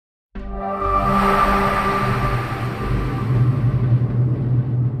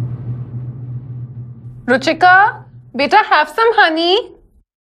Ruchika, beta have some honey.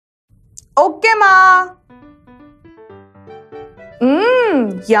 Okay, Ma.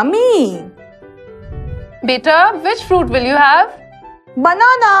 Yummy. Beta, which fruit will you have?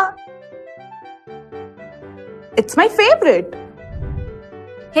 Banana. It's my favorite.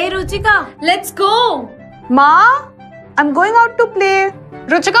 Hey Ruchika, let's go. Ma, I'm going out to play.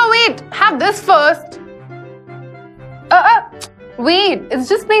 Ruchika, wait. Have this first. Wait. It's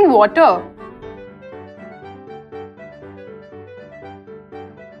just plain water.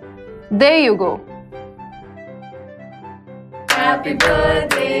 There you go. Happy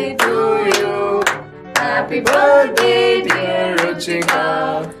birthday to you. Happy birthday, dear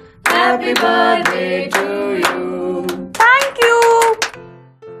Ruchika. Happy birthday to you. Thank you.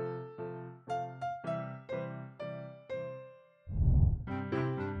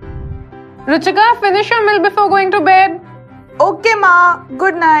 Ruchika, finish your meal before going to bed. Okay, Ma.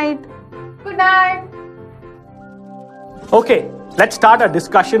 Good night. Good night. Okay, let's start our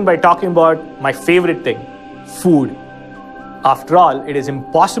discussion by talking about my favorite thing, food. After all, it is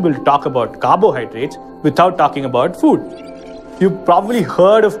impossible to talk about carbohydrates without talking about food. You've probably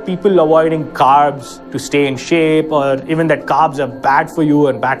heard of people avoiding carbs to stay in shape, or even that carbs are bad for you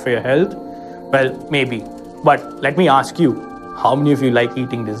and bad for your health. Well, maybe. But let me ask you, how many of you like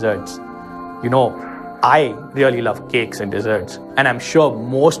eating desserts? You know, I really love cakes and desserts, and I'm sure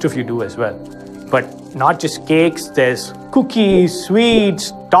most of you do as well. But not just cakes, there's cookies,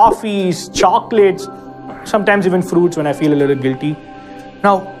 sweets, toffees, chocolates, sometimes even fruits when I feel a little guilty.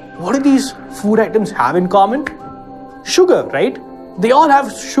 Now, what do these food items have in common? Sugar, right? They all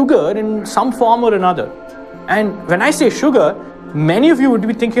have sugar in some form or another. And when I say sugar, many of you would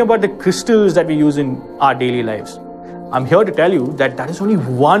be thinking about the crystals that we use in our daily lives. I'm here to tell you that is only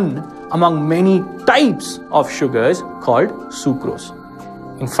one among many types of sugars called sucrose.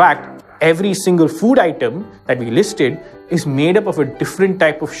 In fact, every single food item that we listed is made up of a different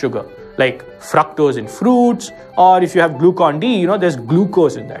type of sugar, like fructose in fruits, or if you have glucon-D, there's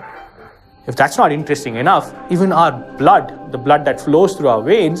glucose in that. If that's not interesting enough, even our blood, the blood that flows through our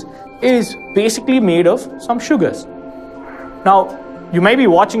veins, is basically made of some sugars. Now, you may be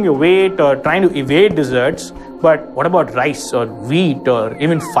watching your weight or trying to evade desserts, but what about rice or wheat or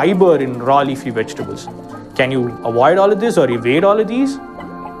even fiber in raw leafy vegetables? Can you avoid all of this or evade all of these?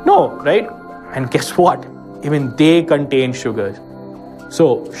 No, right? And guess what? Even they contain sugars.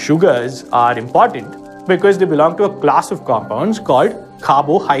 So sugars are important because they belong to a class of compounds called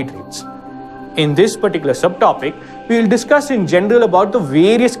carbohydrates. In this particular subtopic, we will discuss in general about the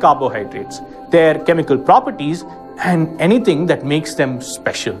various carbohydrates, their chemical properties, and anything that makes them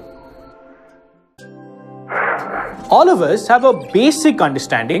special. All of us have a basic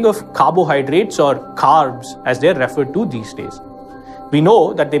understanding of carbohydrates, or carbs as they're referred to these days. We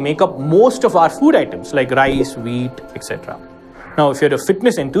know that they make up most of our food items like rice, wheat, etc. Now, if you're a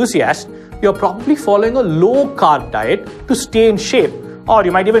fitness enthusiast, you're probably following a low-carb diet to stay in shape, or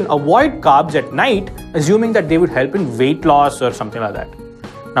you might even avoid carbs at night, assuming that they would help in weight loss or something like that.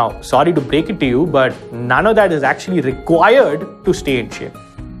 Now, sorry to break it to you, but none of that is actually required to stay in shape.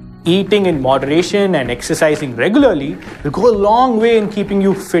 Eating in moderation and exercising regularly will go a long way in keeping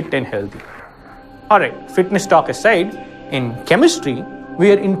you fit and healthy. Alright, fitness talk aside, in chemistry,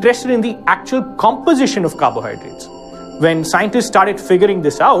 we are interested in the actual composition of carbohydrates. When scientists started figuring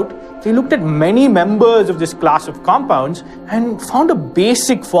this out, they looked at many members of this class of compounds and found a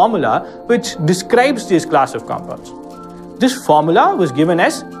basic formula which describes this class of compounds. This formula was given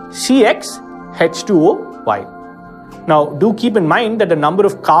as CxH2OY. Now, do keep in mind that the number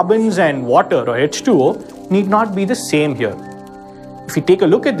of carbons and water, or H2O, need not be the same here. If we take a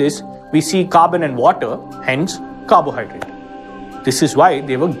look at this, we see carbon and water, hence carbohydrate. This is why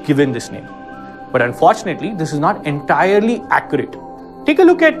they were given this name. But unfortunately, this is not entirely accurate. Take a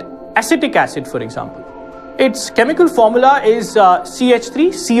look at acetic acid, for example. Its chemical formula is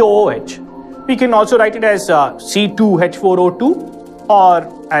CH3COOH. We can also write it as C2H4O2 or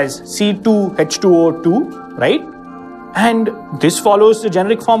as C2H2O2, right? And this follows the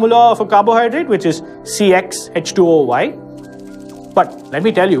generic formula of a carbohydrate, which is CxH2OY. But let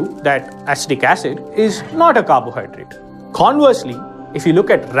me tell you that acetic acid is not a carbohydrate. Conversely, if you look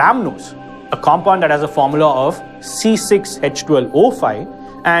at rhamnose, a compound that has a formula of C6H12O5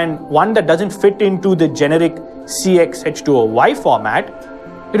 and one that doesn't fit into the generic CxH2OY format,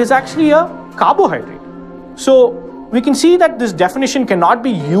 it is actually a carbohydrate. So we can see that this definition cannot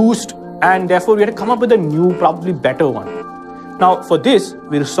be used, and therefore we have to come up with a new, probably better one. Now for this,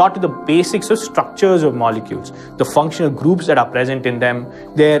 we resort to the basics of structures of molecules, the functional groups that are present in them,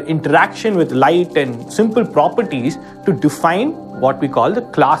 their interaction with light and simple properties to define what we call the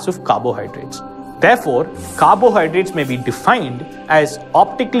class of carbohydrates. Therefore, carbohydrates may be defined as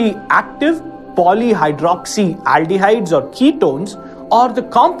optically active polyhydroxyaldehydes or ketones, or the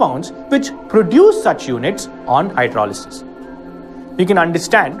compounds which produce such units on hydrolysis. You can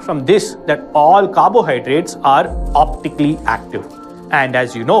understand from this that all carbohydrates are optically active. And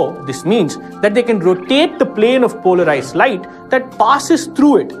as you know, this means that they can rotate the plane of polarized light that passes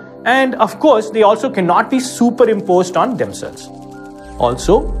through it. And of course, they also cannot be superimposed on themselves.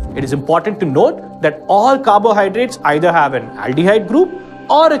 Also, it is important to note that all carbohydrates either have an aldehyde group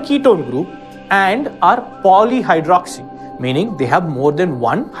or a ketone group and are polyhydroxy, meaning they have more than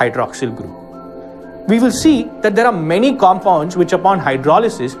one hydroxyl group. We will see that there are many compounds which upon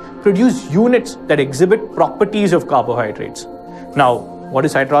hydrolysis produce units that exhibit properties of carbohydrates. Now, what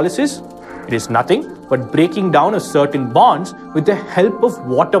is hydrolysis? It is nothing but breaking down of certain bonds with the help of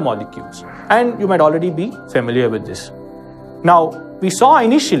water molecules. And you might already be familiar with this. Now, we saw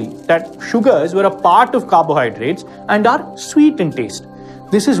initially that sugars were a part of carbohydrates and are sweet in taste.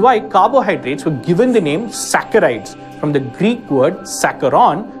 This is why carbohydrates were given the name saccharides from the Greek word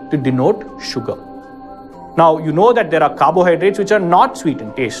saccharon to denote sugar. Now, you know that there are carbohydrates which are not sweet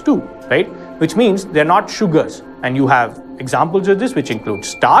in taste too, right? Which means they're not sugars. And you have examples of this which include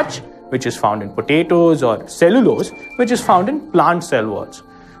starch, which is found in potatoes, or cellulose, which is found in plant cell walls.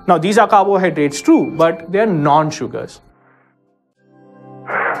 Now, these are carbohydrates too, but they're non-sugars.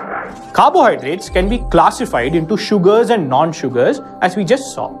 Carbohydrates can be classified into sugars and non-sugars, as we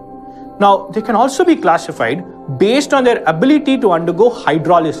just saw. Now, they can also be classified based on their ability to undergo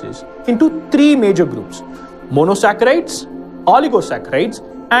hydrolysis into three major groups: monosaccharides, oligosaccharides,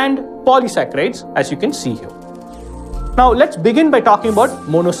 and polysaccharides, as you can see here. Now, let's begin by talking about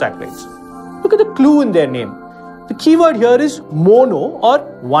monosaccharides. Look at the clue in their name. The keyword here is mono, or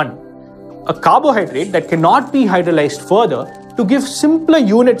one. A carbohydrate that cannot be hydrolyzed further to give simpler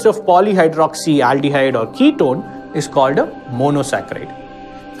units of polyhydroxyaldehyde or ketone is called a monosaccharide.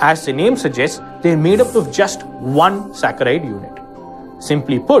 As the name suggests, they are made up of just one saccharide unit.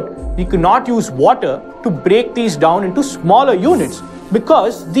 Simply put, we cannot use water to break these down into smaller units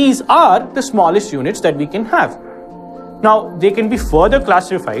because these are the smallest units that we can have. Now, they can be further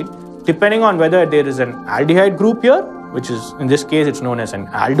classified depending on whether there is an aldehyde group here, which is, in this case, it's known as an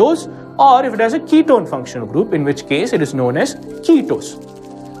aldose, or if it has a ketone functional group, in which case it is known as ketose.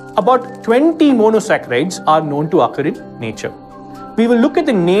 About 20 monosaccharides are known to occur in nature. We will look at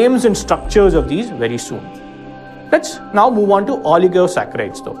the names and structures of these very soon. Let's now move on to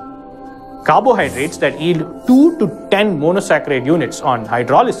oligosaccharides though. Carbohydrates that yield 2 to 10 monosaccharide units on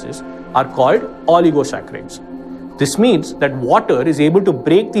hydrolysis are called oligosaccharides. This means that water is able to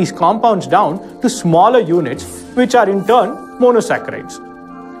break these compounds down to smaller units, which are in turn monosaccharides.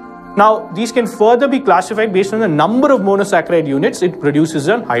 Now, these can further be classified based on the number of monosaccharide units it produces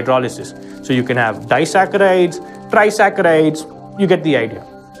on hydrolysis. So you can have disaccharides, trisaccharides, you get the idea,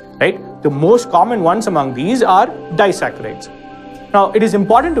 right? The most common ones among these are disaccharides. Now, it is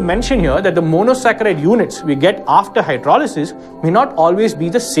important to mention here that the monosaccharide units we get after hydrolysis may not always be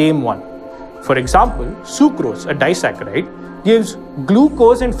the same one. For example, sucrose, a disaccharide, gives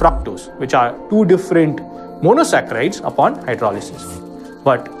glucose and fructose, which are two different monosaccharides upon hydrolysis.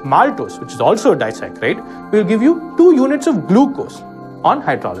 But maltose, which is also a disaccharide, will give you 2 units of glucose on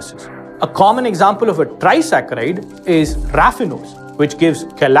hydrolysis. A common example of a trisaccharide is raffinose, which gives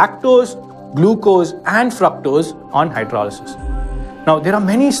galactose, glucose, and fructose on hydrolysis. Now, there are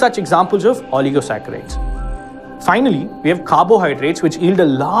many such examples of oligosaccharides. Finally, we have carbohydrates which yield a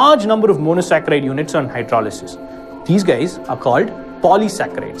large number of monosaccharide units on hydrolysis. These guys are called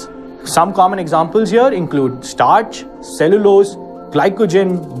polysaccharides. Some common examples here include starch, cellulose,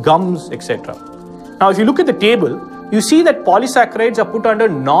 glycogen, gums, etc. Now, if you look at the table, you see that polysaccharides are put under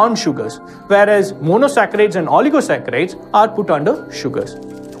non-sugars, whereas monosaccharides and oligosaccharides are put under sugars.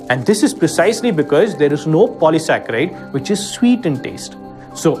 And this is precisely because there is no polysaccharide which is sweet in taste.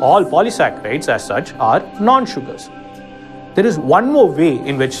 So all polysaccharides as such are non-sugars. There is one more way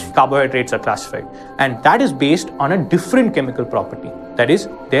in which carbohydrates are classified, and that is based on a different chemical property, that is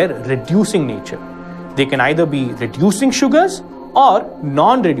their reducing nature. They can either be reducing sugars or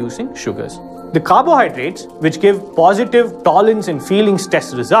non-reducing sugars. The carbohydrates which give positive tolerance and feelings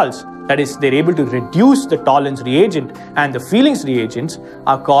test results, that is, they're able to reduce the tolerance reagent and the feelings reagents,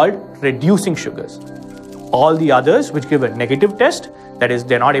 are called reducing sugars. All the others which give a negative test, that is,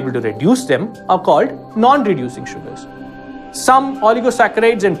 they're not able to reduce them, are called non-reducing sugars. Some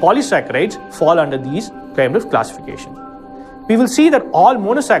oligosaccharides and polysaccharides fall under these kind of classification. We will see that all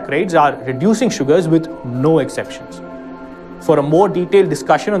monosaccharides are reducing sugars with no exceptions. For a more detailed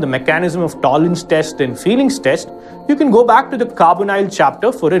discussion on the mechanism of tolerance test and feelings test, you can go back to the carbonyl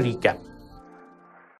chapter for a recap.